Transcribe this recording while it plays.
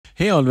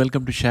Hey all,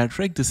 welcome to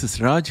ShareTrek. This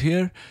is Raj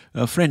here.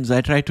 Friends,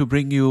 I try to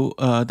bring you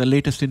the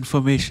latest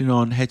information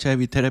on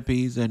HIV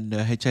therapies and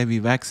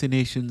HIV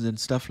vaccinations and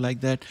stuff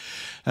like that.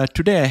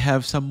 Today I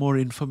have some more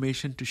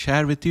information to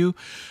share with you.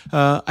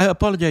 I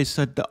apologize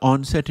at the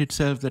onset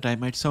itself that I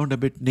might sound a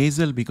bit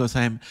nasal because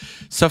I'm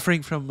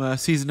suffering from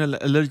seasonal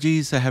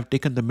allergies. I have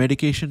taken the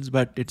medications,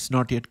 but it's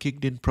not yet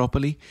kicked in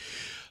properly.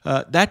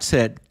 That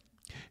said,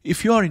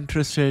 if you are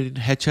interested in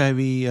HIV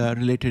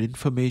related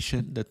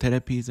information, the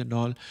therapies and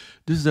all,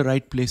 this is the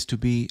right place to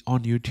be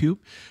on YouTube.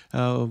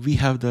 We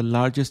have the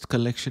largest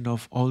collection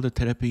of all the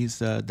therapies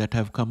that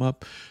have come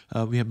up.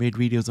 We have made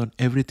videos on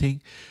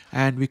everything,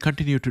 and we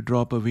continue to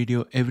drop a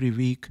video every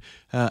week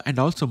and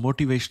also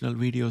motivational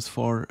videos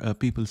for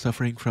people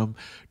suffering from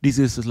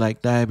diseases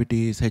like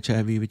diabetes,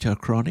 HIV, which are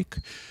chronic.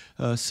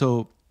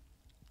 So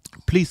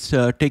please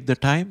take the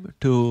time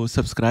to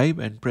subscribe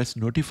and press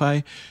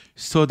notify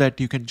so that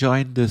you can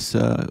join this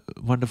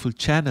wonderful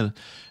channel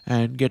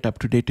and get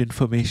up-to-date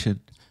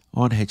information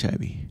on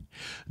HIV.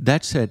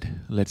 That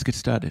said, let's get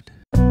started.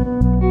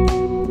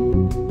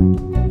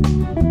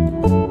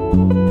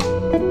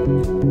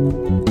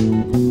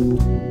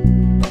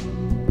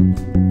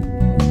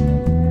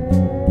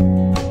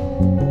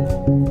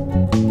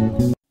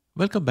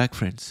 Welcome back,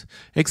 friends.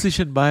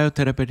 Excision Bio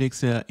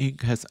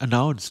Inc. has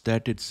announced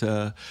that its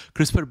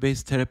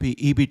CRISPR-based therapy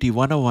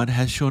EBT101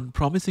 has shown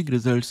promising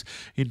results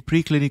in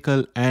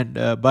preclinical and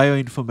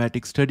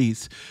bioinformatics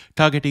studies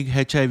targeting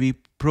HIV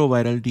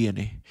proviral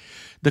DNA.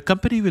 The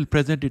company will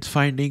present its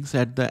findings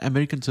at the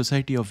American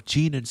Society of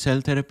Gene and Cell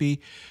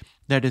Therapy,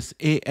 that is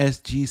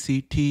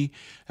ASGCT,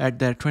 at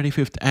their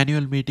 25th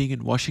annual meeting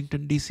in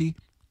Washington, D.C.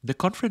 The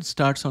conference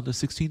starts on the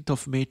 16th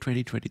of May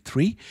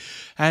 2023,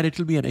 and it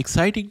will be an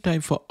exciting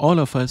time for all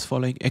of us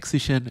following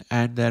Excision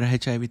and their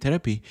HIV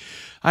therapy.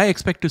 I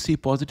expect to see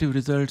positive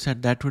results,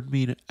 and that would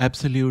mean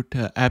absolute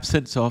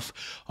absence of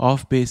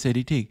off-base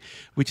editing,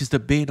 which is the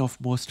bane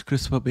of most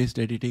CRISPR-based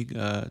editing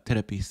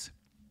therapies.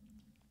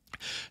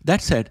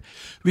 That said,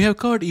 we have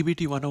covered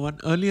EBT101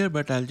 earlier,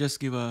 but I'll just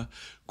give a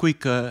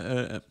quick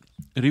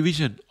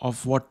revision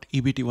of what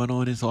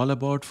EBT101 is all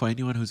about for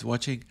anyone who's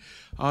watching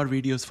our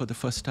videos for the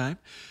first time.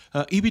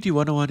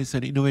 EBT101 is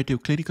an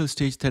innovative clinical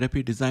stage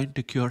therapy designed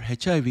to cure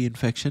HIV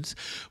infections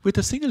with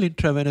a single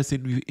intravenous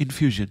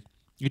infusion.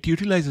 It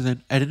utilizes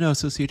an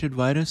adeno-associated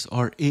virus,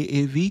 or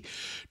AAV,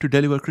 to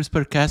deliver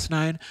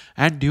CRISPR-Cas9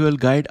 and dual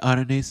guide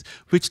RNAs,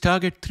 which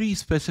target 3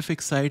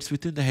 specific sites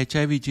within the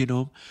HIV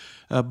genome.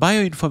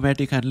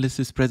 Bioinformatic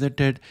analysis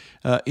presented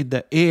in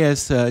the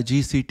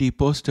ASGCT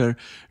poster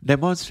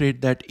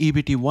demonstrate that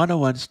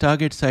EBT101's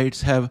target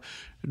sites have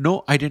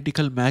no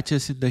identical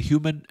matches in the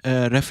human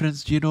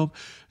reference genome.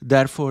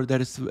 Therefore, there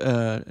is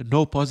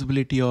no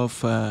possibility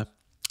of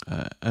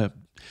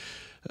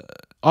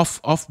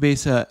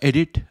off-base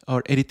edit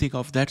or anything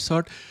of that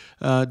sort.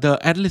 The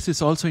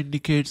analysis also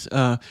indicates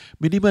a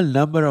minimal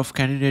number of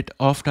candidate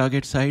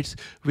off-target sites,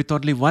 with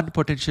only one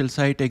potential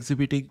site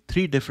exhibiting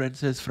 3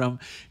 differences from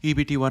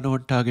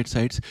EBT101 target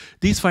sites.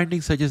 These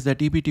findings suggest that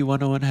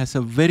EBT101 has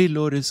a very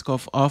low risk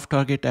of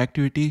off-target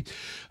activity.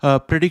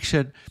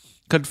 Prediction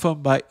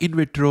confirmed by in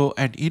vitro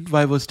and in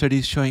vivo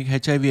studies showing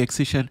HIV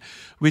excision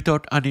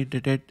without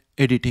unintended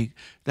editing.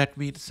 That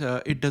means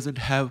it doesn't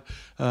have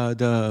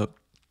the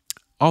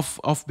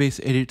off-base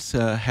edits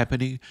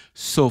happening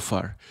so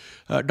far.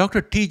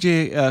 Dr.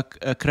 T.J.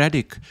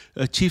 Craddick,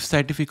 Chief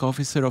Scientific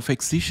Officer of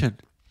Excision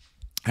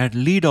and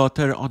lead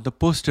author on the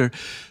poster,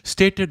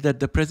 stated that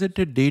the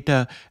presented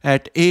data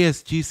at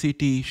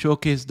ASGCT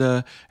showcased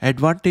the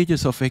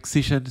advantages of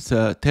Excision's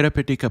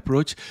therapeutic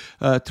approach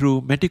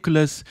through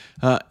meticulous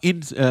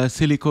in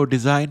silico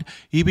design.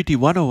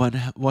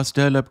 EBT101 was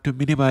developed to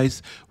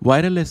minimize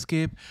viral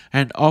escape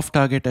and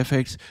off-target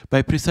effects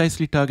by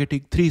precisely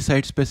targeting 3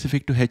 sites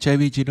specific to HIV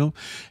genome.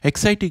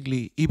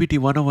 Excitingly,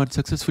 EBT101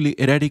 successfully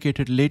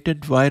eradicated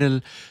latent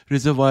viral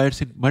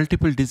reservoirs in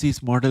multiple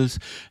disease models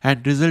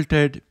and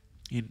resulted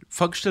in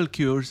functional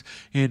cures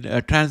in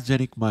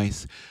transgenic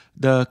mice.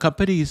 The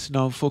company is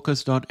now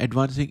focused on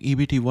advancing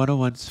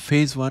EBT101's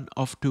phase 1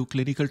 of 2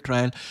 clinical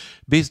trial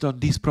based on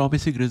these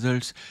promising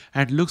results,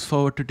 and looks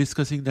forward to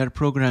discussing their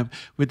program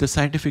with the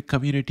scientific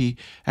community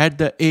at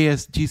the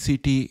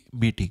ASGCT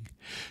meeting.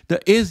 The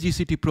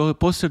ASGCT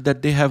poster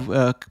that they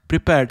have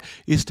prepared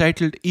is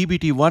titled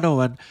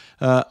EBT101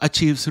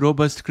 achieves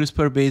robust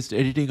CRISPR-based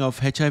editing of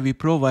HIV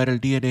proviral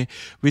DNA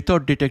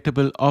without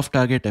detectable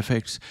off-target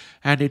effects,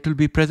 and it will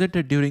be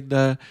presented during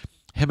the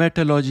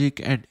Hematologic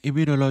and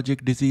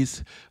Immunologic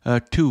Disease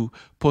 2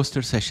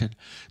 poster session.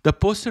 The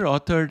poster,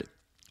 authored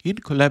in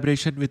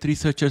collaboration with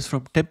researchers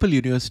from Temple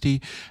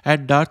University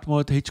and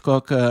Dartmouth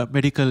Hitchcock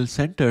Medical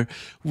Center,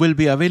 will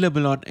be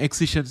available on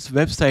Excision's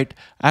website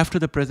after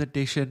the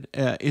presentation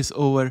is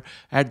over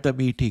at the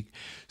meeting.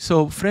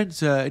 So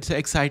friends, it's an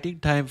exciting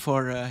time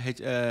for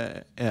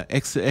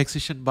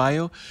Excision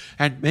Bio,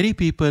 and many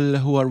people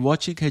who are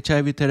watching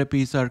HIV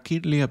therapies are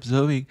keenly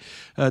observing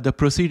the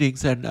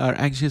proceedings and are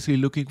anxiously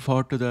looking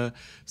forward to the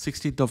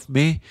 16th of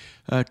May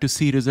to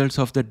see results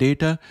of the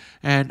data.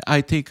 And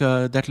I think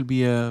that will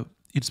be a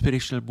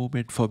inspirational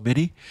movement for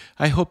many.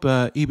 I hope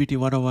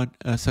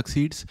EBT101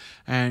 succeeds,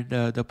 and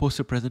the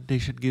poster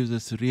presentation gives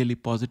us really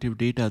positive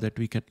data that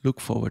we can look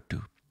forward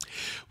to.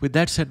 With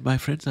that said, my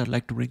friends, I'd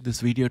like to bring this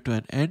video to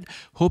an end.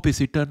 Hope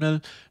is eternal.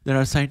 There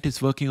are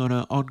scientists working on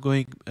an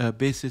ongoing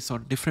basis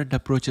on different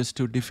approaches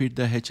to defeat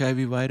the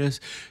HIV virus.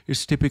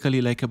 It's typically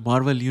like a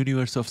Marvel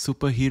universe of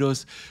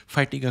superheroes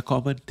fighting a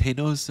common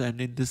Thanos, and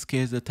in this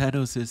case, the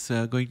Thanos is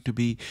going to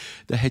be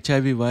the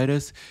HIV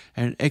virus,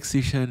 and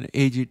Excision,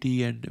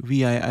 AGT, and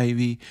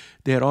VIIV.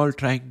 They're all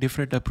trying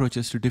different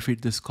approaches to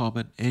defeat this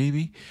common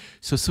enemy.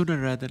 So sooner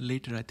rather than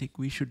later, I think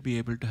we should be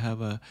able to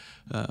have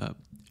a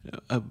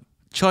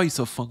choice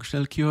of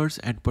functional cures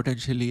and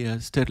potentially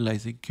a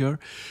sterilizing cure.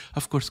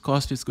 Of course,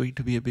 cost is going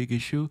to be a big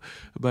issue,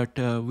 but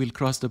we'll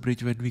cross the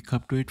bridge when we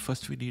come to it.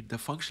 First, we need the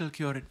functional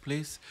cure in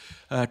place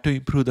to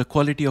improve the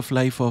quality of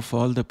life of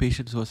all the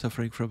patients who are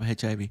suffering from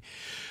HIV.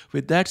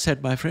 With that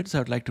said, my friends, I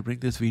would like to bring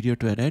this video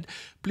to an end.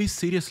 Please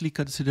seriously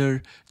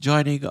consider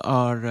joining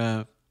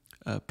our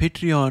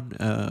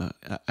Patreon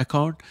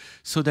account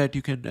so that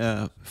you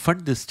can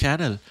fund this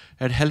channel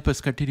and help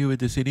us continue with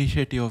this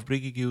initiative of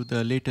bringing you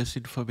the latest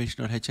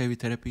information on HIV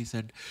therapies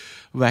and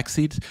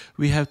vaccines.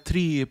 We have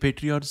 3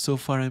 Patreons so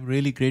far. I'm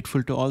really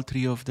grateful to all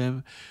 3 of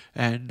them,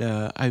 and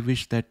I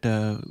wish that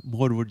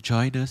more would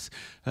join us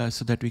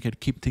so that we can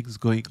keep things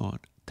going on.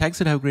 Thanks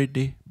and have a great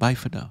day. Bye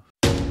for now.